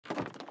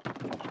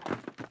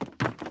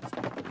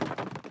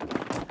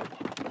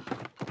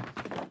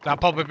That'll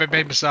probably be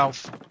me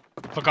myself.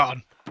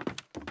 Forgotten.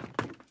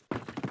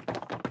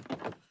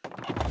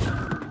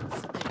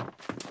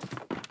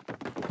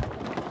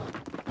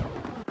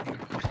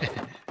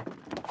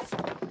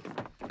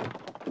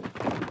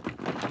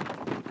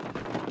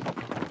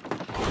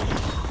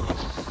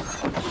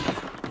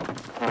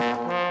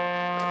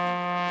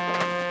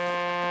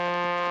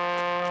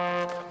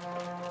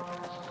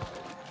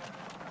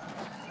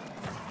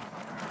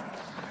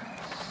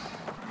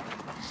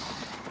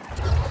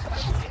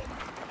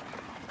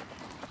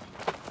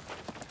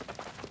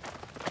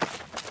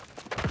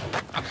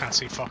 I can't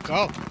see fuck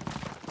all.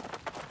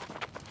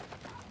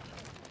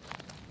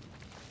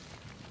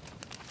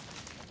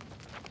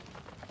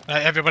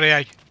 Right, everybody,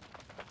 hey.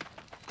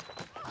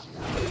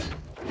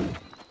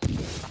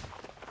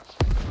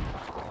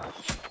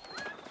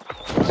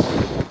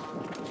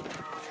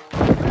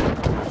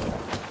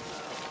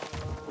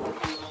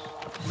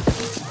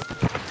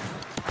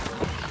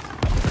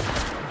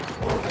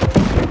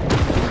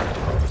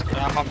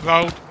 I'm on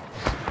road.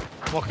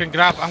 Look and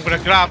grab. I'm gonna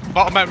grab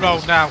bottom of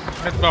road now.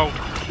 Mid road.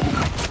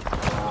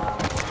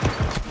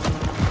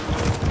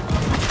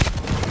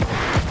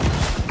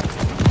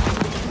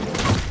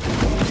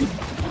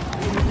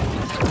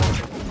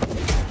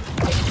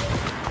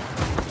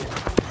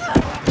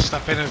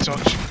 Step in and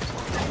touch.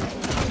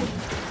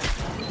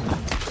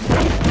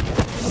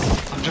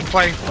 I'm just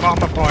playing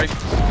bottom of point.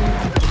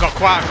 We've got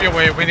quite a few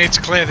here. We need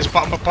to clear this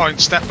bottom of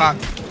point. Step back.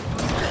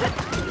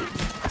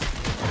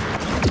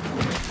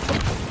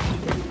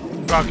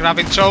 Go grab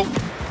in two.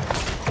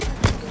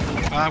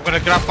 I'm going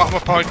to grab bottom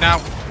of point now.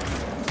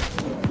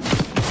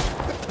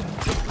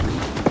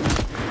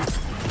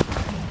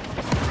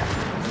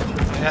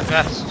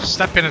 Yeah,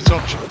 step in and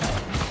touch.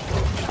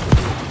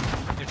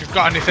 If you've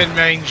got anything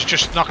range,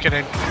 just knock it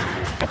in.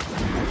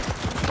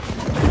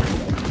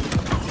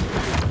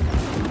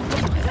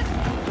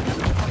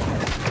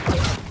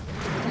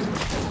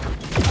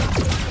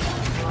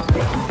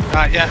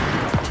 Right, yeah.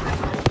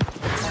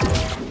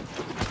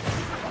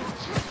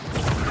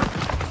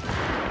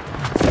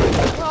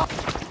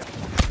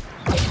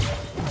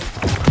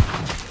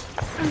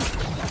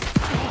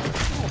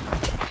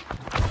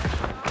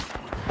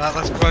 Right,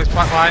 let's close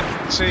back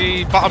line.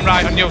 See bottom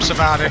right on you,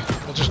 Savani.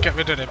 We'll just get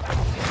rid of him.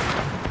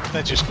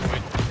 They're just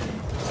going.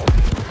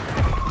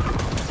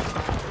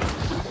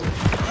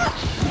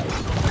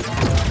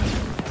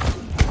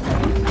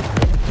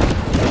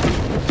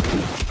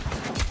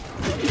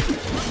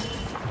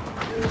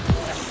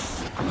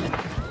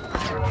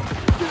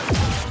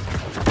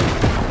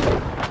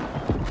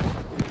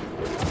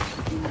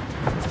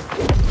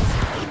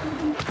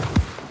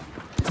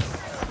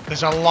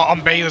 There's a lot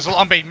on B, there's a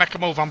lot on B. Make a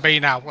move on B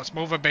now. Let's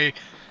move on B.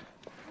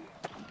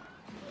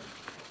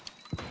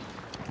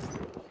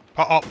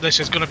 Put up, this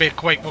is going to be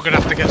quick. We're going to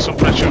have to get some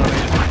pressure on it.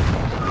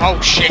 Oh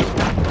shit.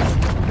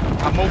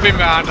 I'm moving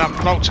round, I'm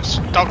close.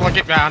 Dog leg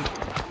it round.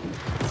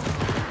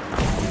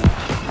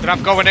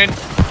 Grab going in.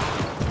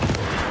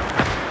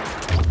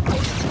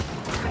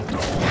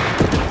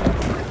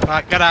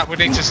 Right, get out, we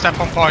need to step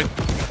on point.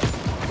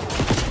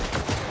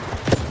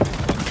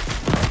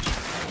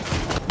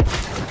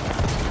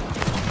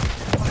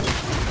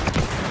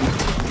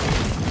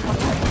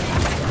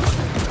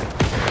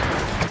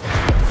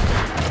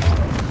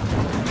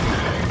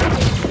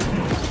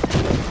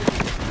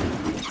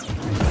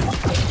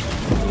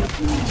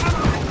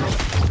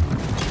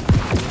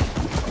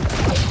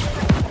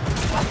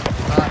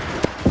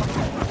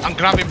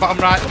 Grabbing bottom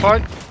right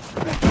point.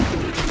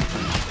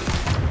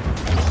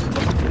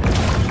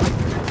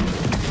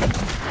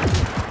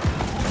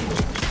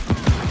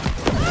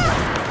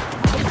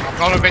 I've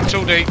gone a bit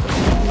too deep.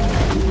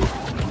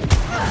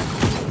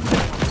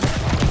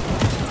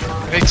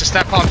 I need to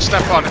step on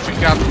if you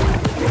can.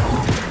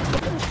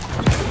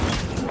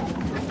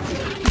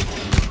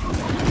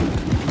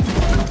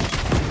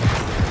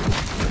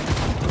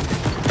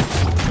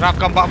 Grab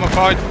gone bottom of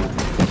point.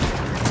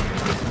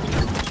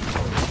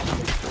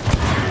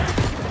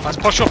 Let's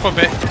push up a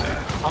bit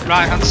on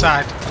right hand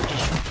side.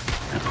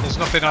 There's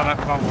nothing on at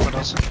the moment with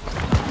us.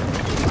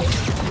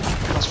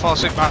 Let's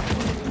force it back.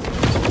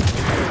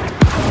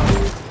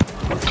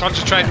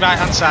 Concentrate right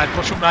hand side,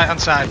 push up right hand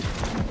side.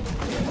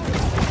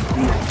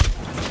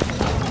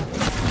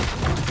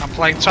 I'm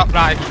playing top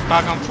right,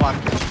 bang on flank.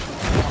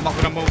 I'm not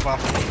going to move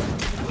off.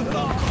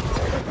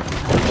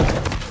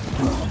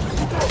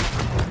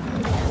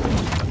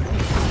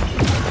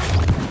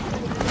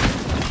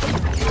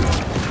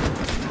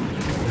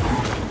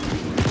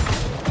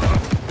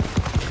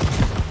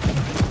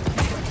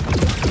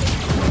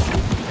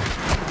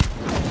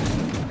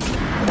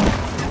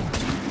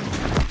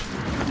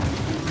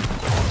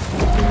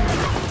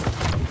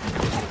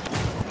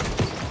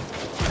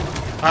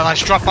 Right,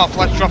 let's drop off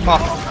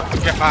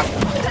and get back.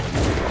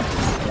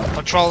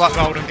 Control that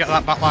road and get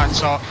that back line.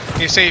 So,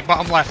 you see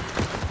bottom left.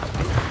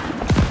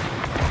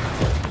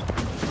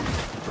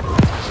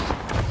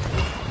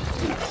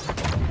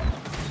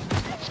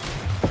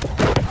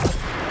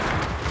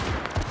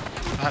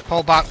 Right,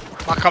 pull back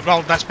up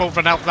road, let's move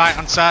and out right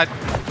hand side.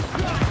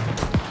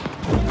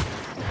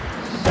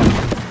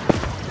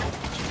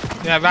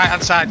 Yeah, right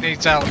hand side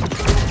needs help. Where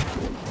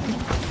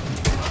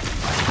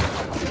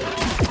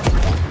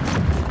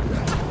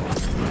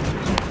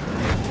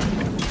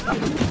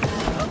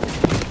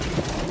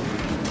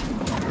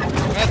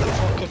the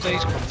fuck have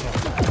these come from?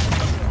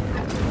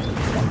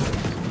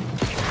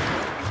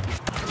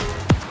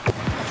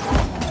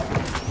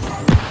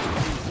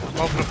 I'm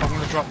opening up, I'm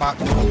going to drop back.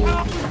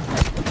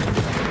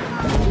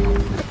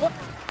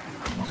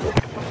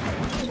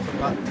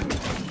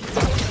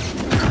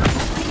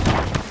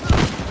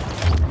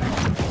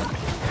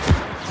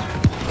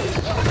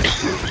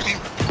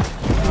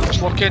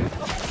 Just looking.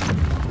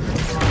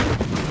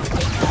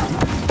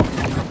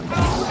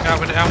 Yeah, I'm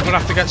going to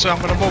have to get some.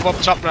 I'm going to move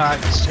up top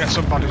right to get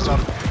some bodies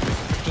on.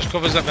 Just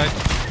covers it, mate.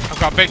 I've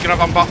got a big grab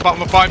on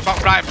bottom of point,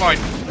 bottom right point.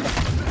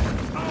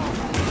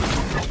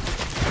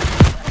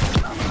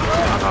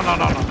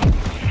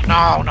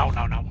 No.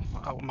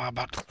 Oh, my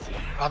bad.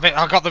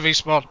 I got the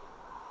respawn.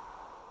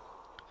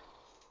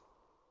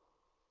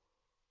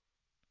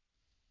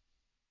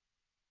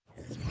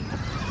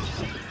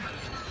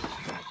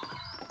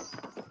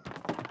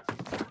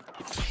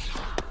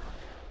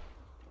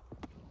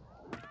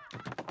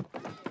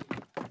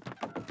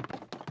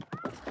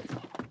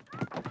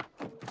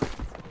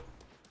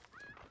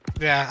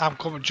 Yeah, I'm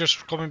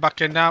just coming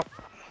back in now.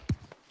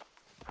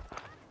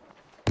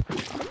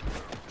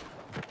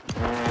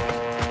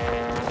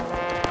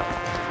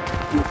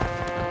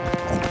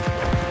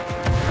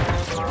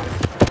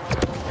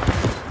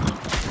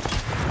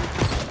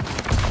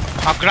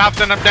 I've grabbed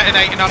and I'm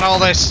detonating on all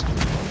this.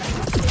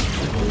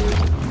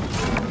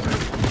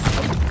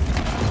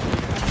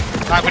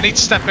 Right, we need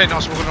to step in or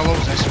else we're going to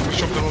lose this. We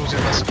should be losing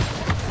this.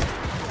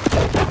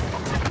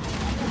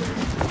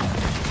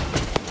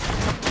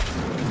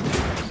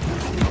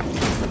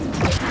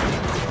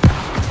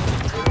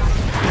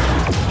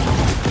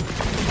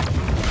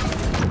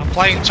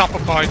 Playing top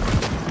of point.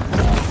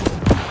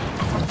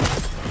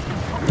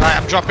 Right,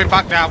 I'm dropping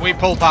back now. We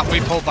pull back.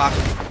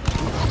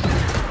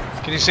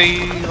 Can you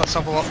see? Let's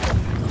have a look.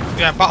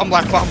 Yeah, bottom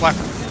left.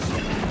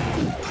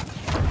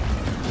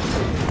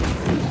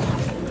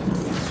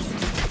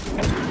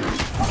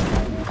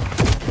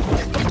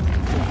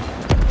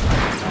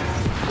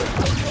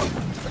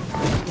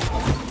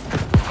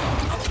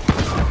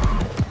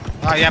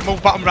 Right, yeah,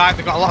 move bottom right.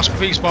 They've got a lot of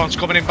respawns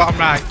coming in bottom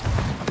right.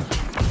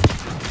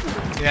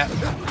 Yeah.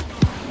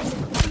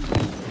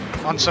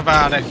 On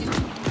Volgari.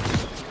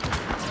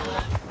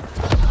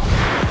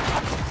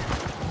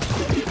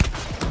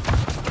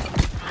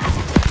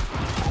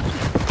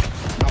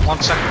 And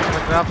 1 second for the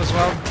grab as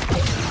well.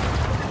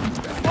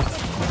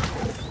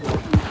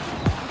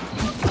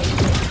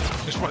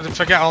 Just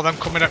forget all them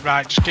coming up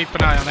right, just keep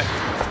an eye on it.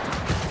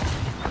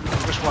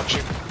 Just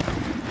watching.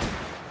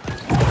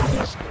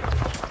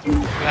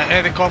 Yeah,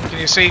 here they come, can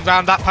you see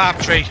round that palm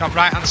tree on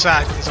right hand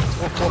side? There's a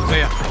full clump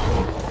there.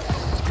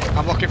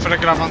 I'm looking for a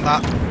grab on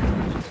that.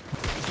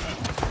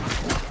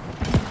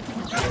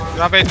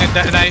 Grabbing and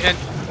detonating.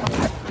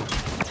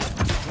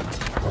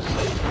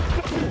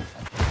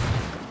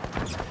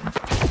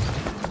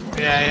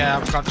 Yeah,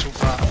 I've gone too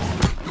far.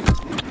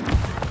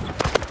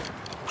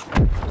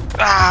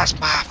 Ah, it's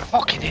my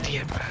fucking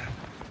idiot, man.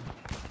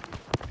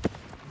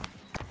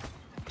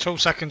 2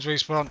 seconds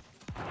respawn.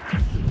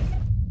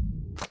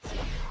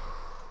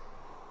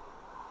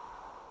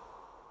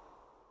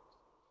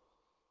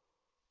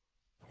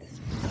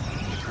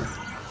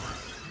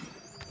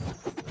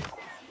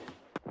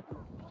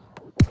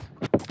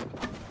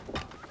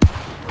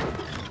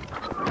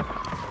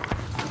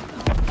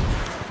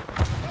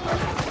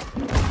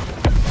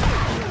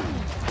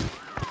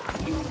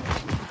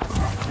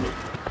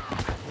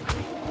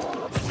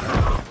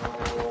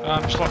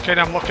 I'm just looking,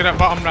 I'm looking at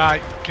bottom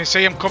right. Can you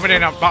see him coming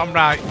in at bottom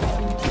right?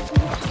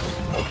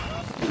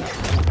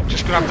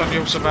 Just grabbed on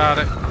use about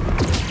it.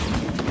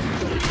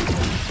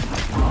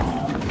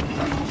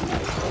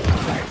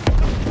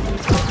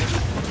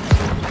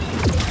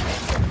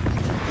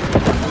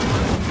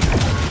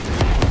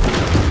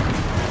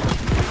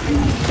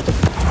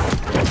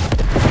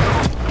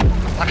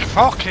 Like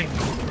fucking.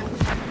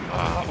 Oh,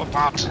 that was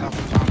bad. That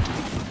was bad.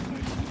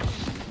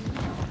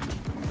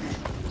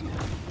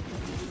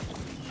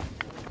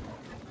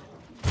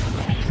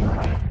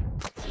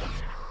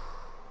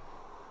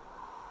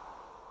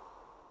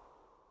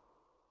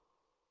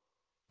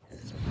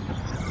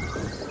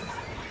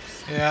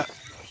 Yeah.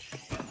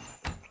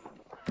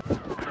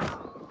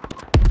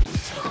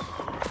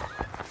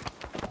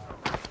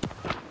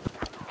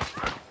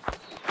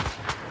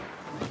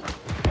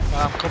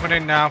 I'm coming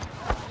in now.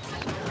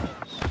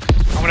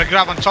 I'm going to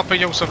grab on top of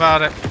you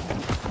about it.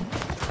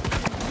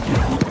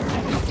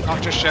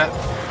 Not just yet.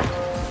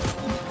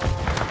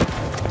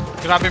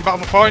 Grabbing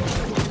bottom of point.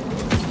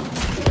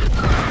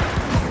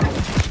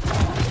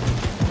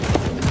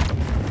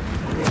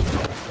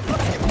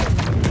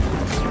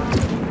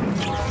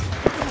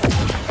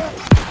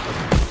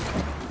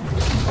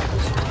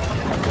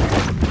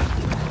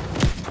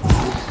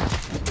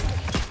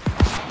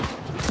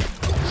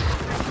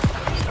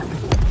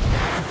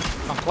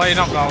 Playing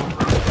up now.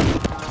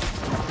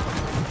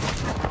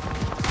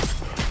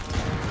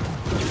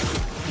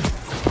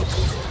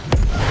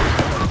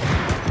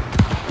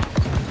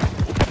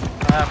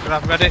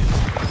 Grab ready.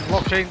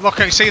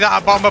 Looking, see that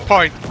at bottom of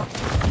point?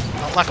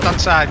 Left hand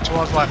side,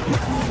 towards left.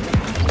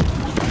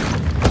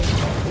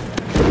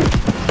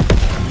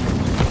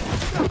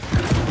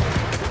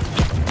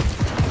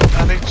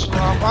 And it's what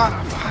am I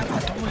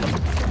doing?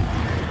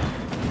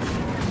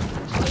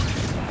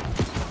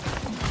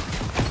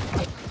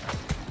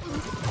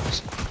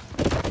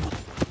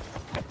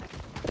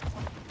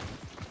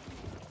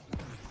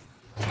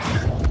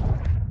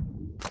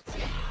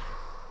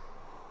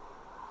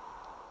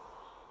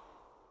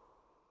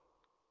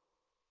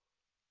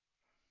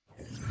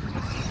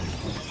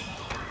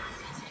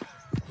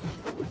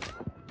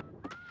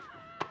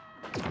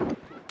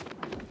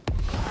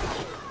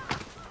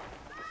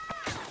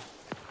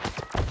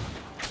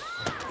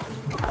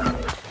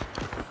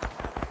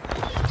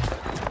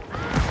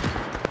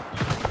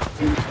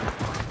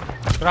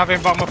 Grab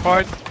him bottom of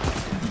point.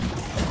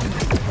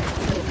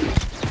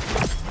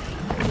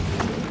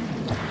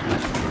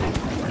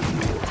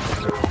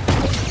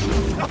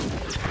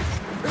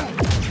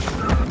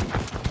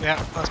 Yeah,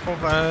 let's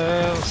move.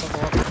 Let's have a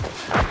look.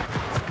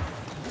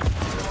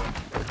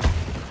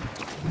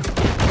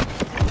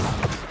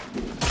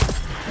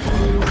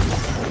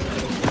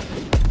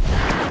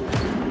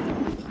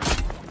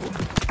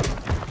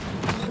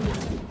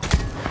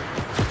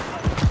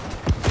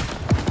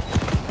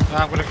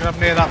 I'm going to grab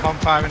near that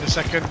bonfire in a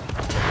second. No,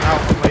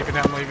 I'm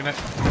leaving it.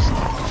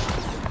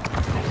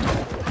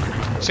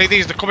 See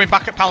these, they're coming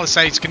back at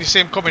Palisades. Can you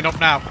see them coming up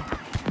now?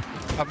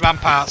 At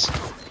ramparts.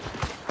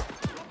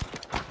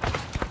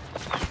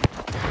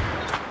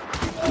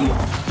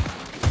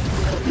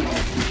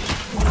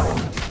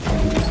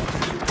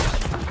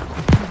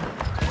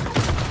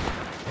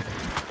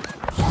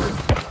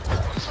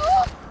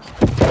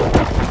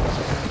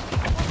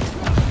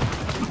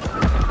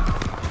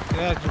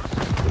 Yeah,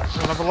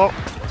 just have a look.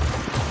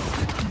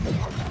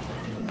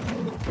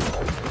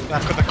 Yeah,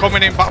 they're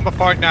coming in bottom of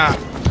point now.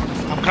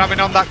 I'm grabbing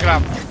on that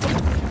grab.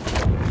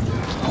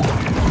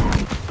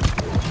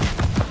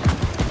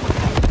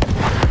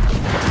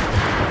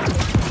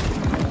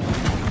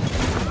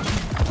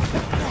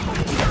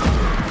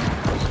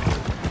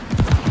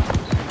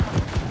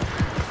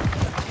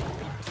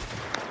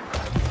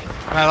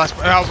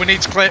 Right, we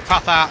need to clear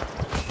path out.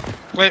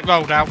 Clear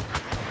road out.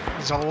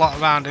 There's a lot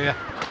around here.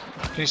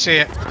 Can you see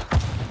it?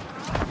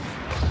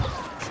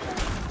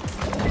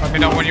 Let me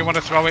know when you want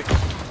to throw it.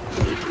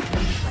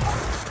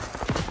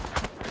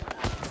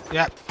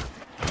 Yep.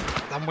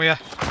 I'm with you.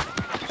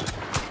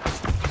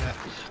 Yeah.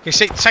 Can you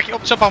see? Take it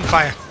up to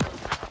bonfire.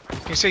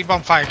 Can you see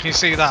bonfire? Can you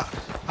see that?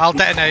 I'll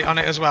detonate on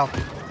it as well.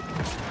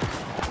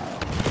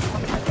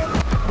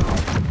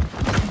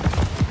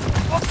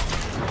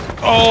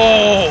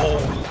 Oh!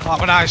 That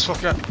was nice,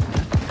 fucker.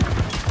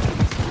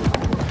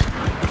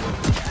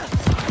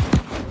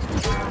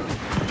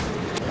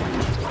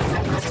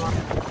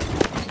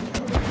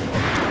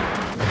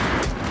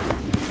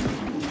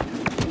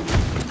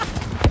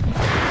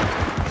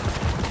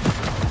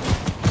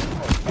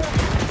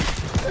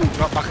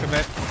 Drop back a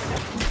bit.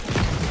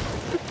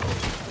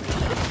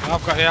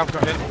 I've got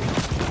it.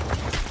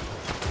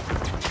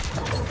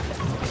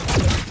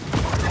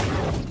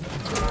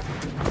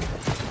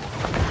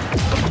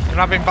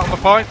 Grab him back the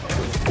point.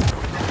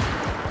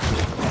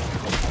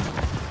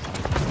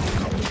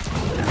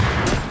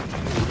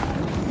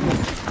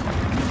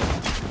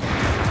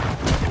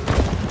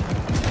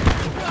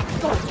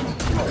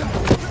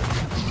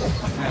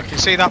 Yeah, can you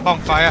see that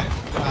bonfire?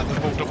 Ah,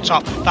 they've moved up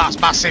top. That's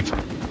massive.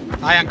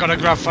 I ain't gonna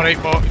grab for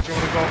it, but if you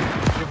want to go,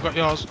 you've got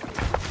yours.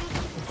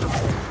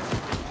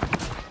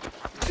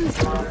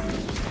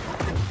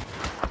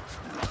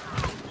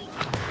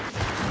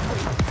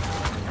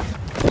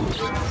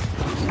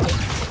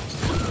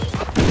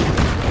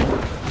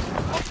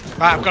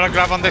 Right, I'm gonna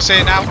grab on this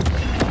here now.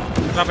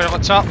 Grab it on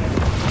the top.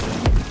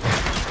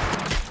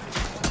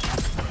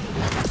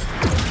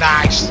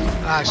 Nice.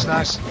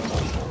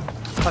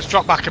 Let's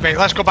drop back a bit.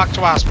 Let's go back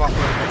to our spot.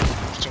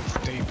 So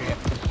deep here.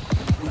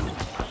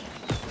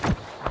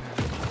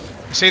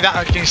 See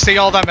that? Can you see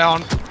all them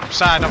on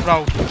side of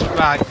road?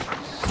 Right.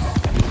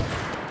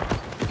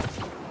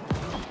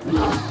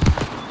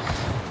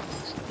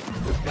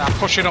 Yeah, I'm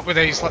pushing up with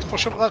these. Let's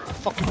push up.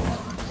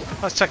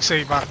 Let's take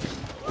C back.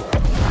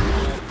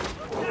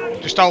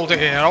 Just hold it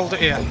here.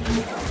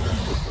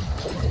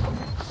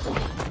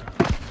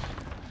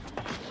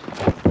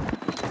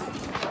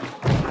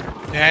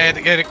 Yeah,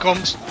 here it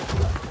comes.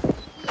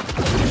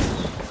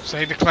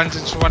 Save the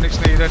cleansing for when it's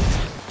needed.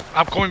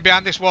 I'm coming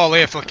behind this wall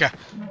here, Flicker.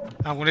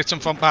 I'm going to hit them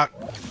from back.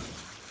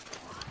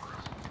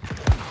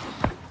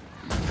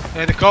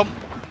 Here they come.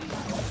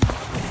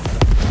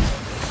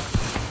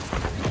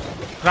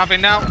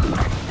 Grabbing now.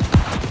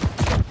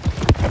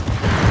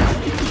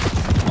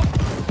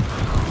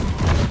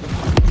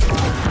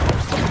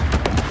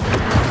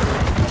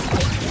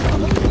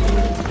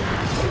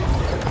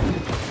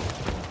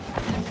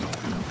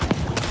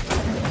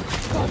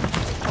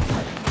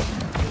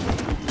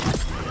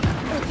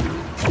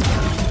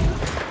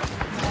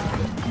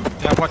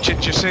 Yeah, watch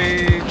it, you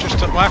see, just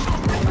to the left.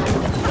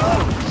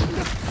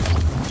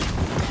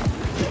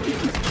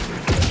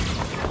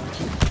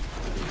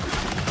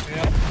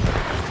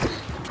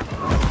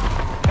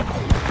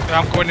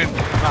 I'm going in.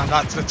 Right,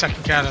 that's they're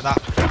taking care of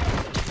that.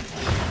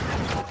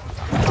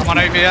 I'm on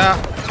over here.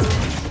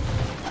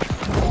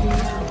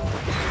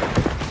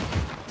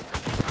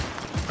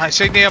 Right,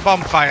 see near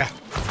bonfire.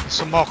 There's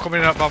some more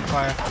coming in at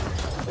bonfire.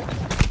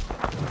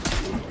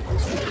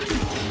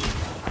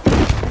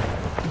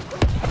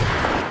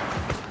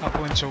 Not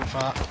going too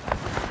far.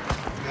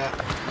 Yeah.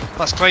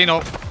 Let's clean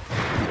up.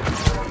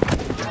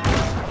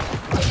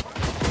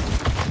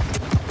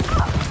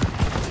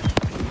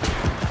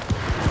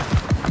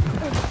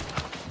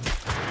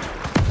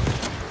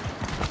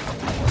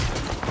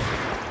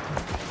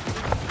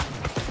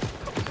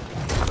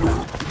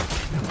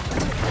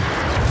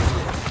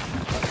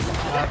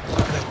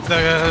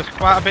 There's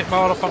quite a bit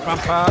more up on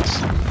ramparts.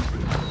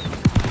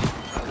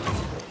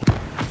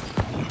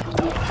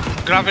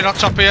 Grabbing on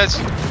top of us.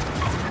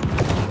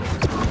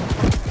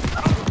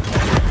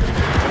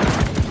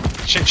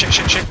 Shit. Cleanse.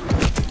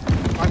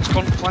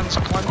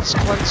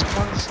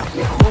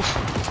 Oof.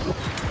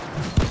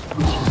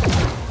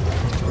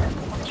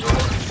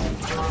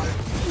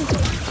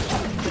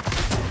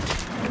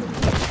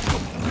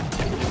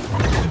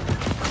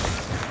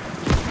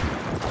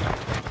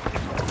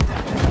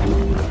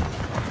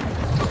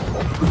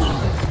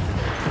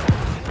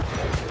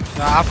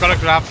 I've got to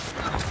grab.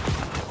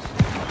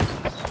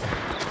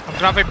 I'm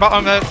grabbing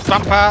bottom of the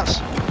ramparts.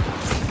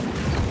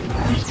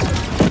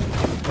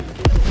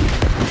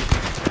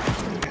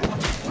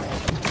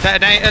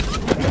 Detonated.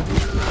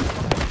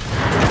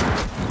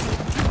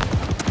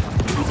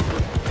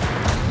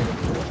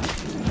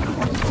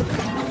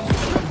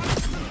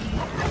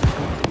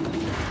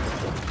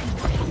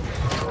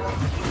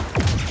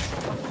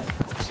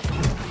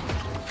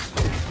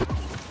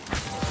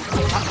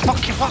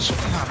 Fucking what's up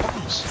with my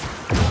buttons?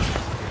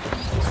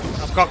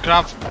 I've got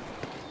grav.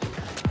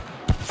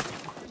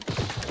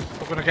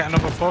 We're going to get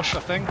another push, I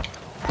think.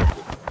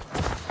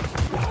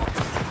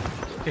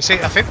 You see,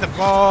 I think the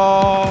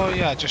more...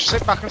 Yeah, just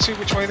sit back and see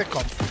which way they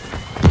come.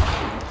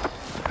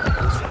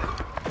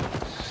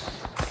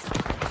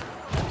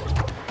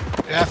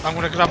 Yeah, I'm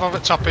going to grab over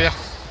the top here.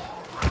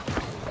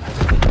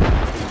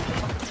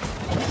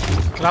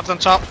 Grabbed on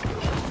top.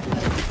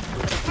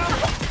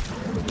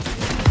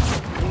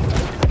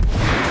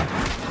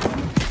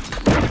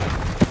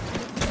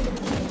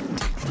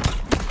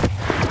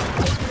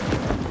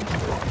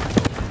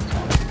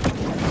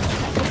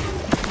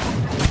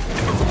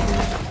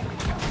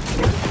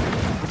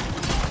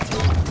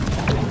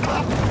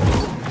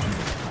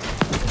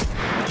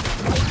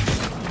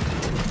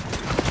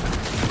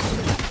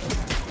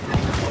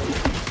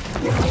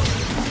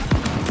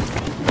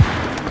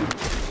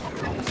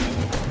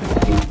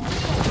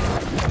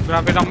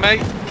 Grab it on me.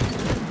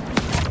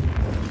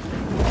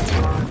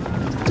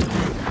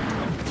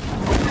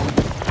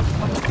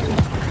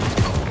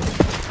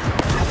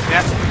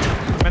 Yeah,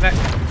 a minute.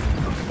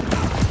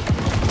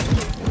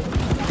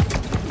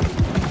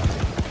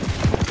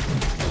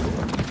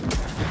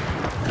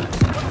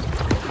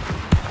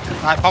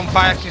 Right,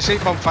 bonfire, can you see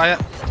bonfire?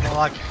 I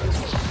like it.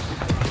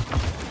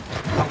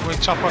 I'm going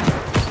chopper.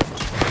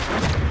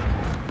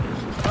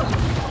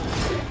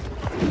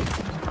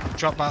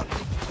 Drop that.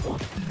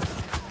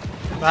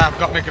 Right, I've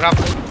got my grab.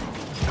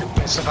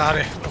 It's about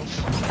it.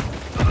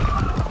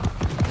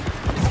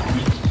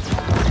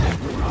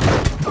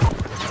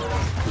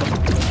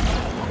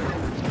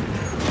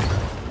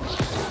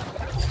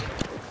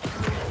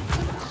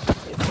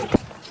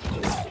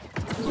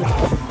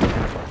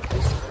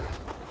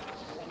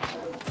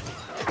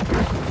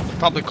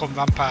 Probably come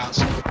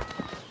ramparts.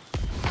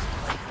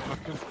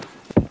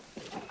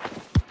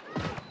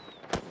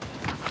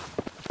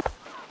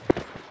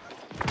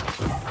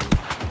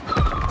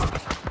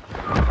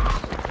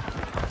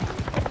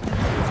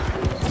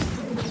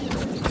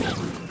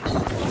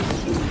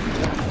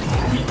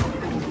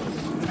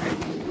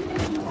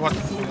 What?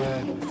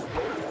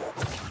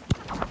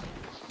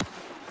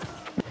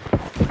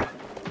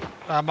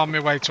 I'm on my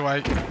way to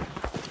 8. Look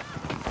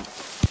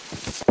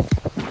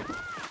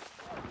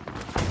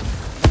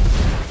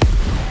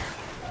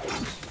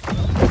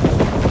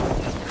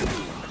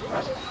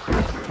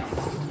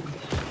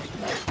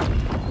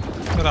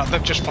at that,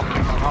 they've just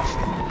fucking gone off.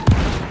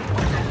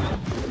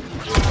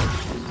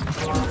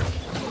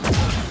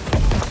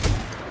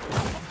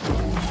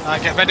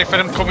 Get ready for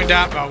them coming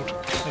down road.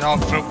 In all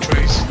fruit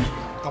trees.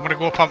 I'm gonna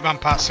go up on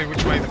rampart, see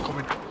which way they're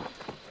coming.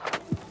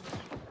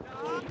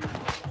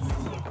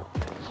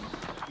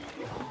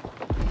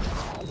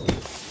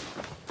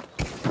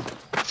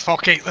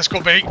 Fuck it, let's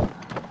go B.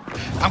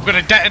 I'm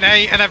gonna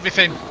detonate and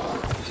everything.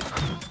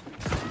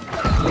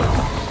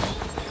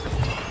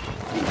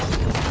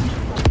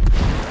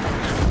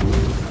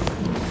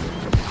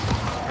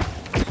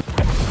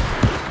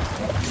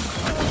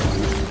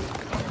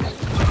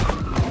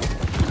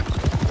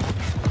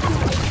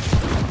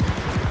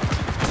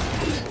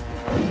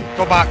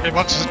 Go back, he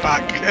wants us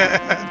back.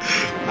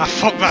 I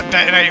fucked that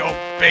detonator up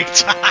big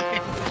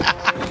time.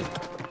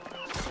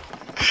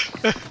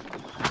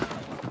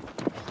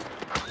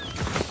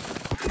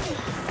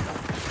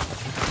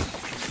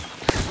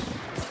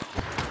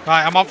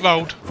 Right, I'm off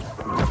road.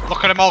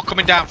 Look at them all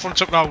coming down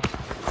front up road.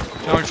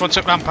 You know, in front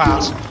up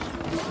ramparts.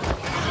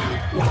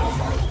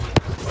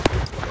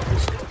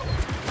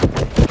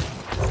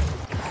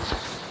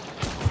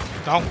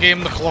 Don't give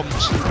him the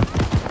clumps.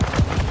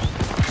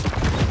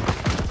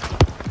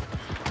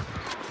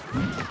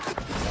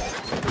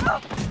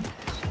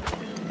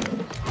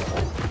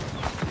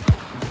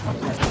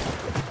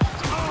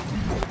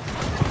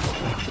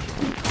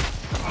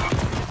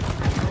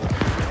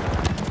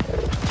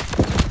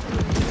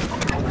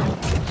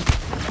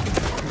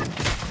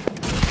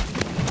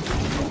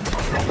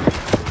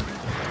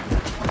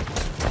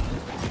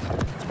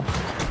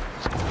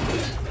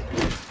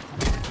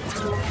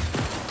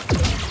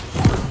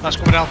 That's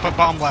coming out at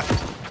bottom left.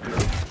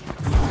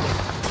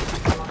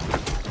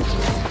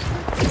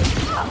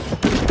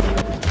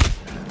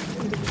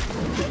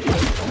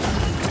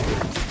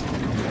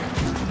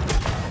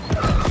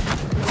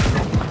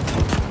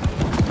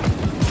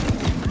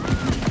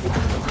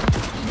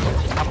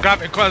 I'm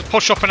grabbing,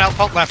 push up and help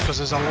out left because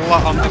there's a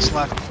lot on this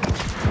left.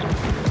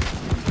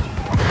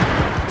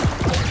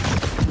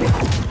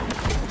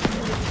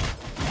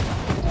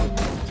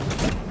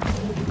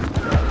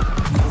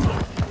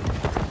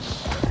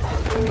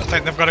 I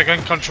think they've got a gun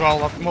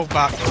control. I've moved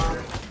back.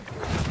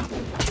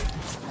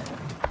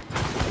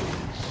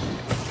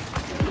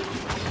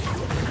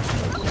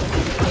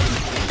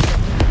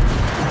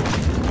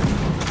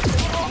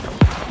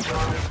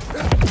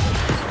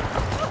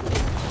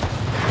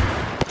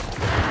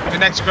 The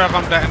next grab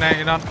I'm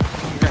detonating on.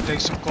 Get a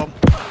decent clump.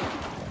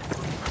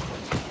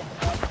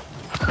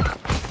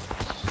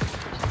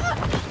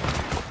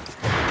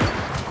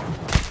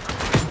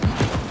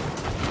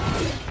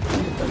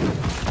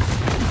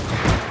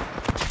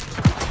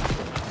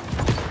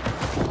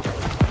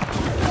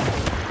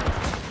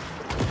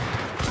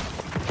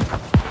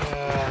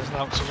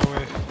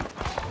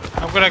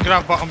 I'm gonna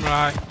grab bottom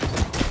right.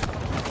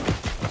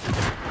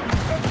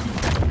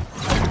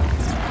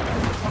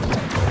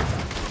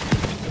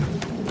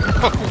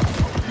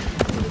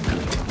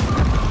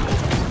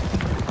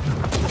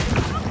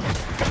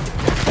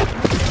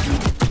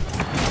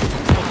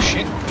 Oh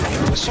shit,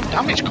 there's some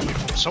damage coming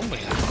from somewhere.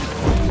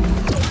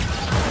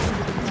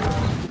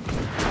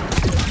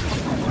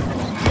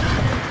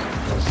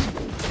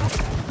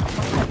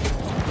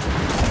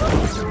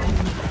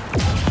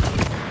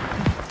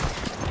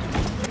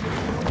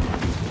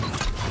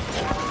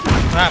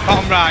 Right,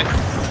 bottom right.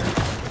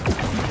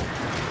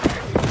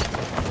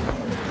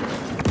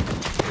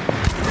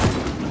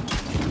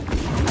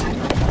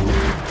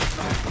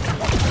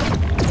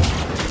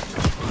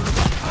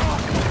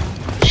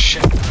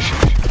 Shit.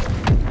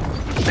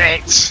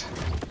 Bits.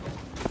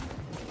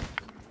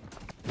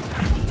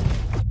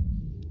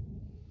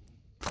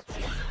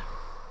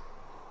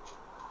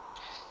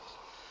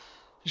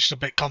 Just a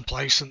bit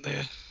complacent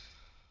there.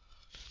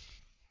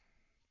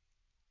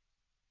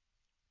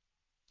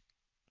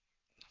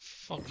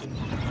 Fucking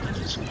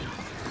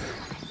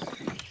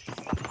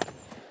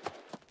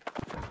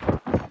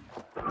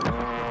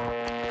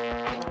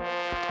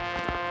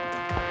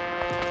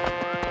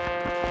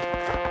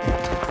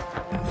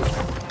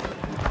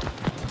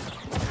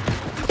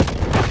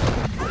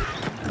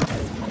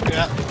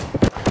yeah.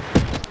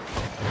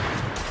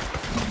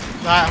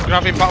 Right, I'm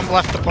grabbing bottom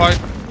left the point.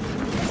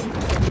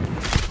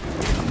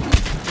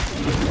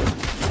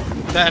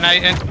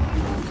 Detonating.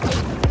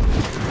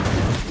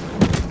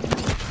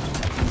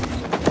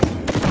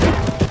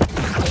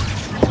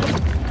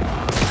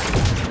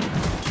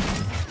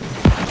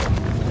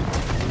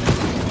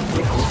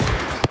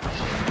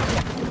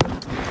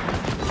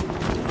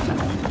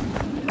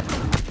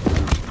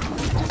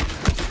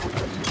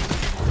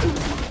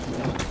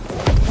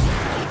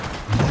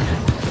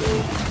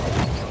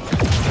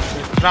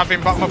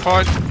 Grabbing bottom of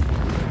point.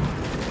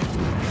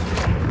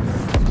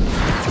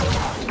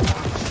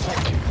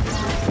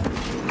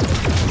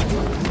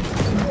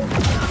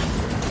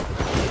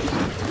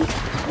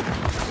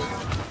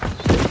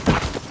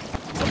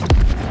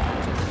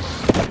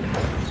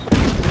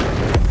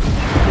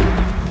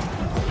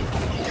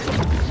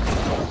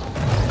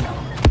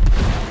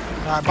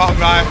 Right, bottom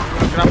right. I'm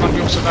gonna grab on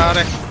Yusuf about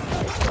it.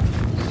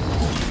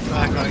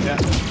 Right, got it, yeah.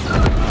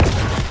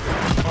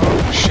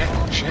 Oh shit.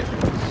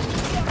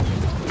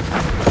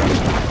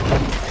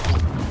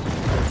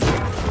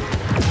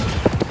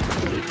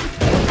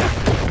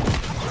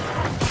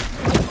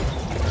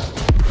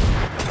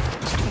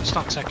 It's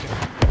not taking.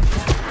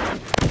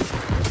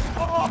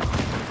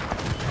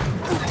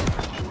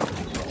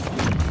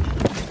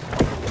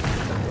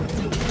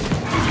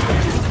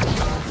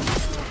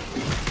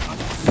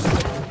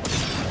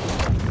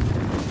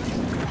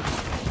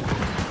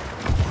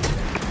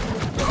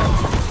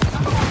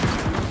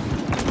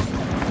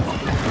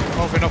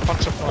 Moving up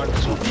onto point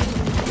as well.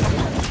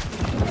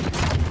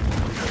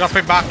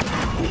 Dropping back.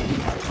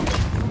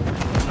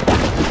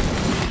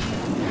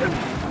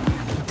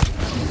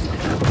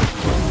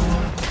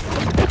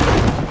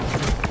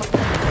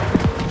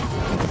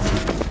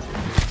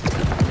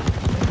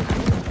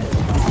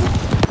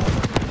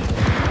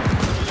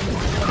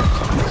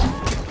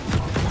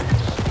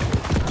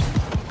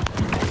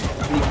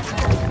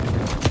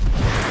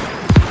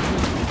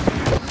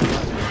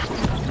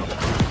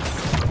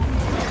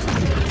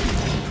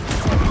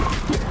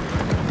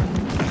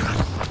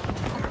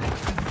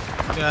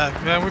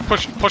 Yeah, we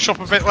push up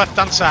a bit left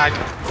hand side.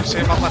 You see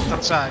him on left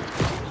hand side.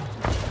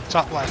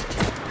 Top left.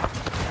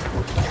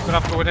 Good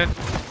up going in.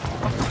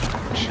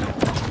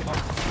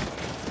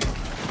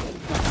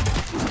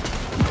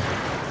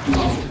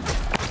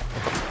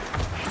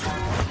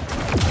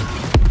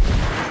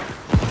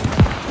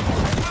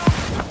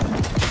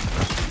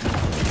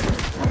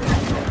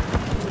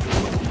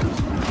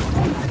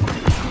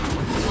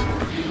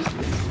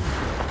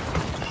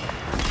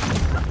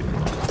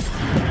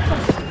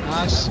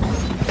 Nice.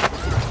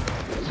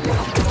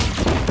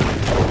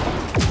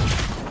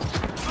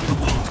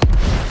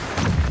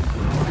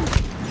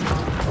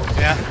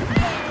 Yeah.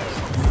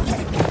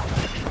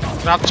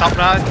 Grab top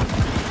right.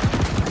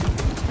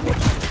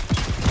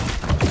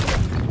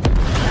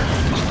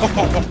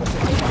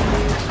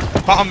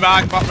 Bottom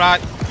right, bottom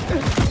right.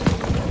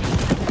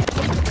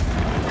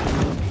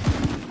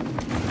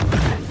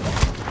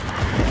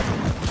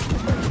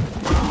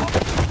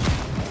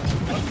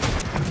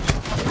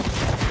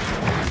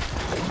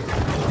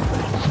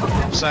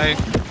 Say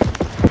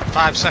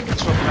 5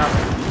 seconds from now.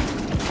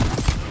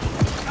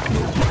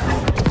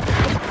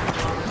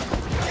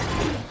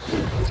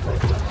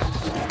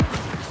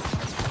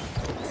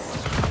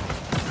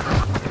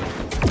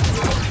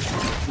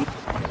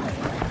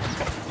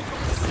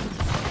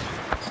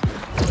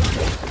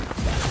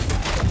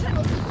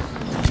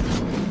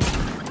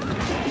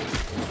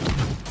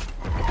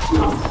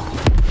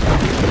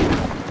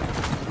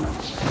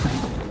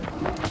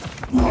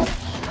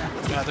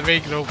 Yeah, the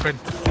regrouping.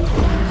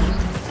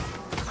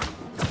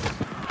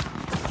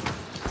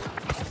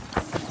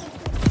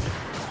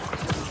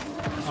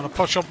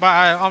 Push up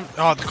back.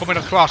 Oh, they're coming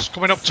across.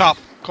 Coming up top.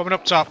 Coming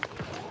up top.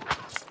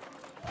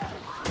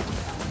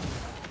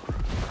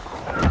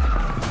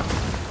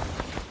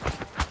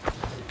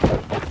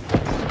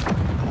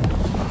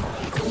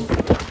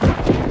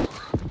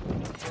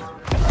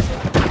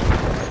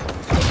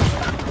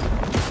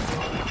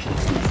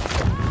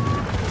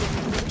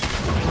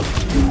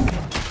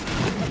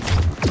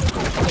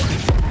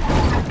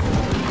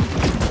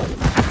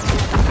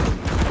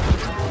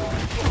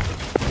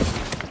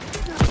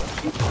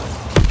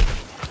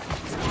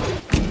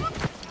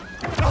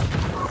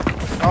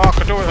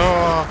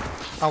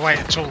 I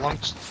waited too long.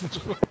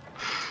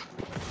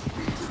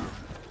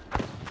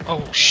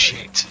 Oh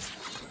shit.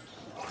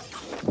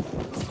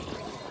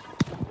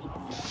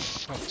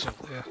 Fucked up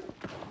there.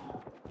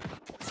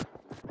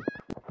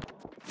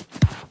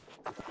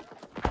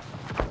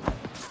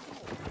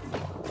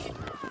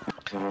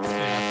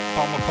 Yeah,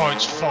 bomber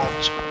point's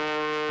fault.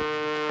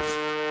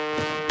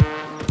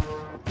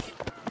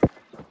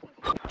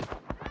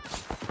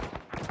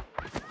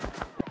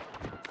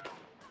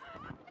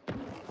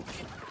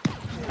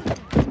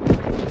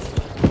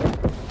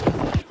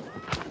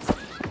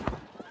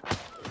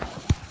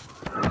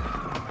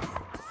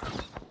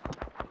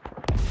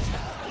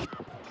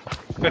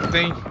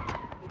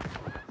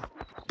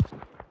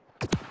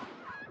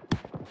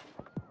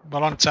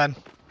 Well on 10.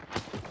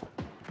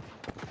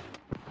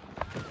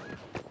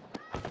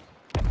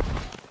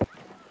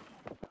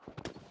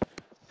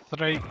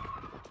 Three.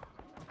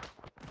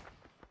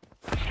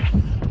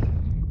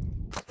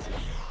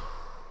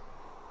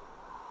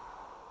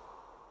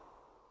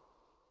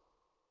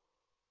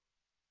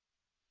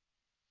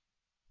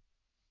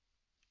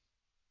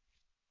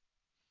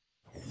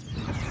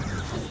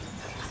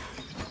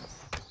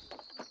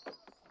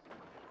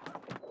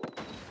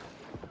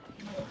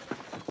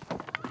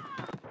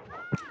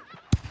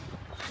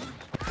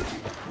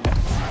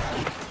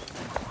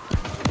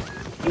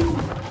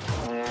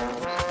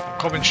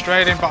 Coming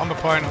straight in, bottom of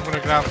the point, I'm going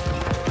to grab.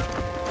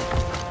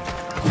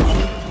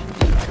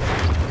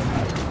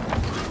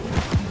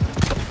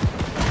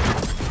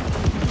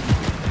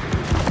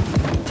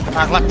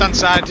 Right, left hand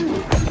side.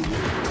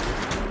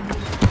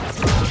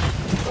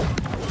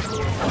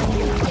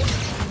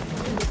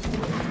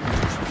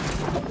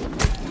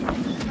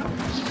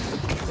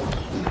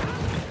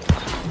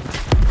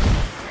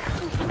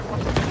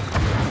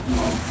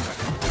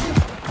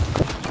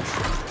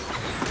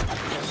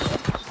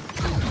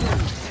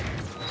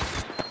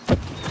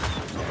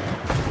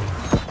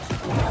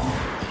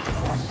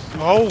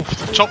 Oh,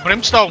 top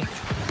brimstone.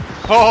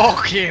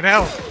 Fucking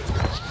hell.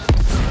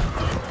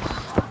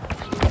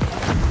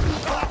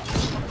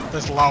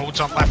 There's loads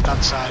on left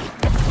hand side.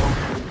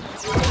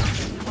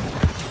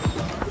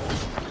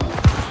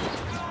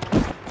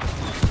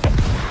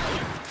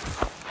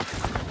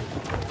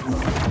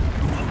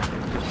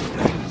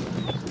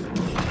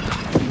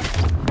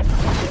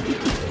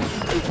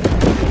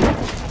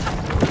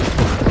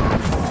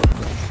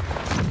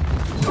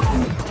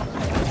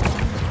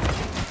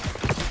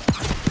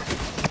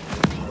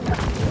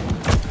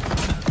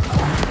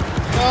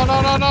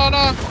 No.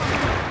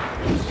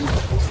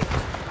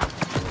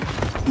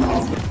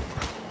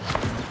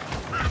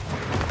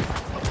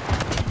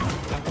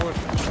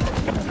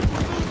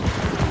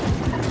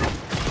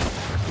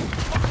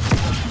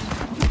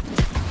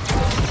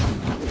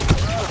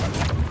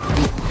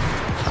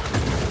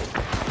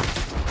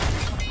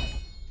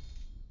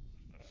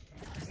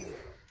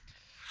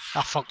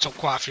 I fucked up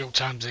quite a few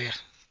times here.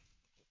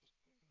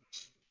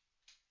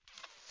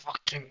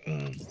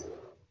 fucking.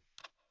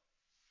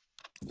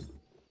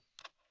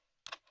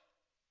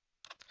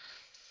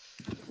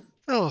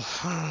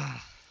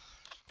 Oh.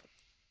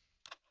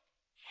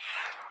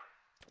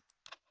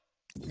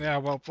 Yeah,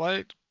 well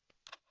played.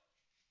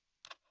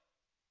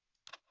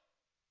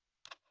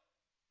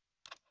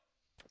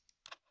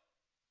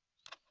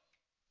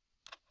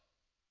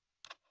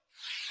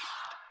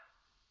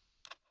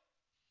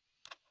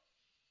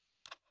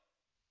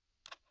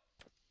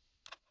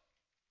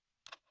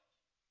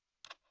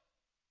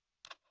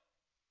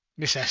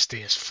 Miss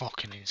SD is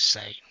fucking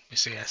insane.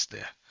 Missy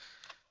SD.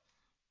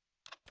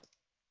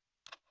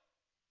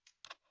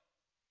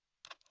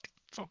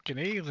 Fucking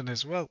healing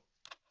as well.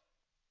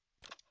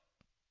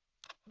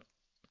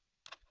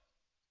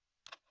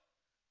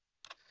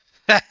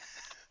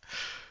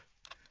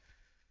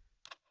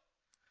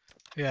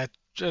 Yeah,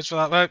 just for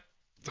that, mate.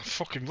 The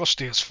fucking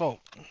rusty as fuck.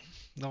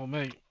 No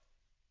me.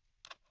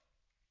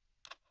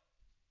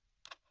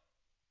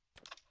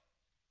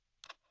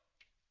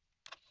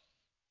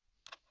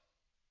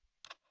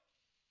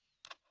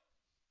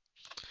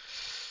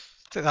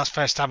 I think that's the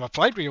first time I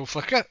played Real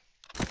Flicker.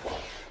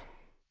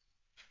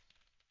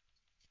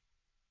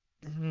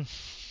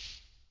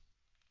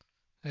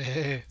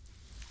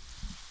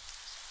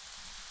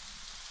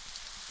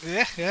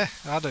 Yeah, yeah,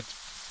 I did.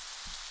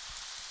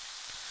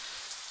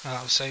 Right,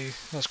 let's see.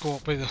 Let's go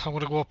up with. I'm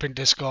gonna go up in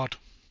Discord.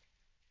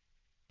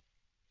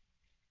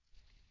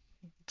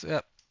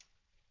 Yep.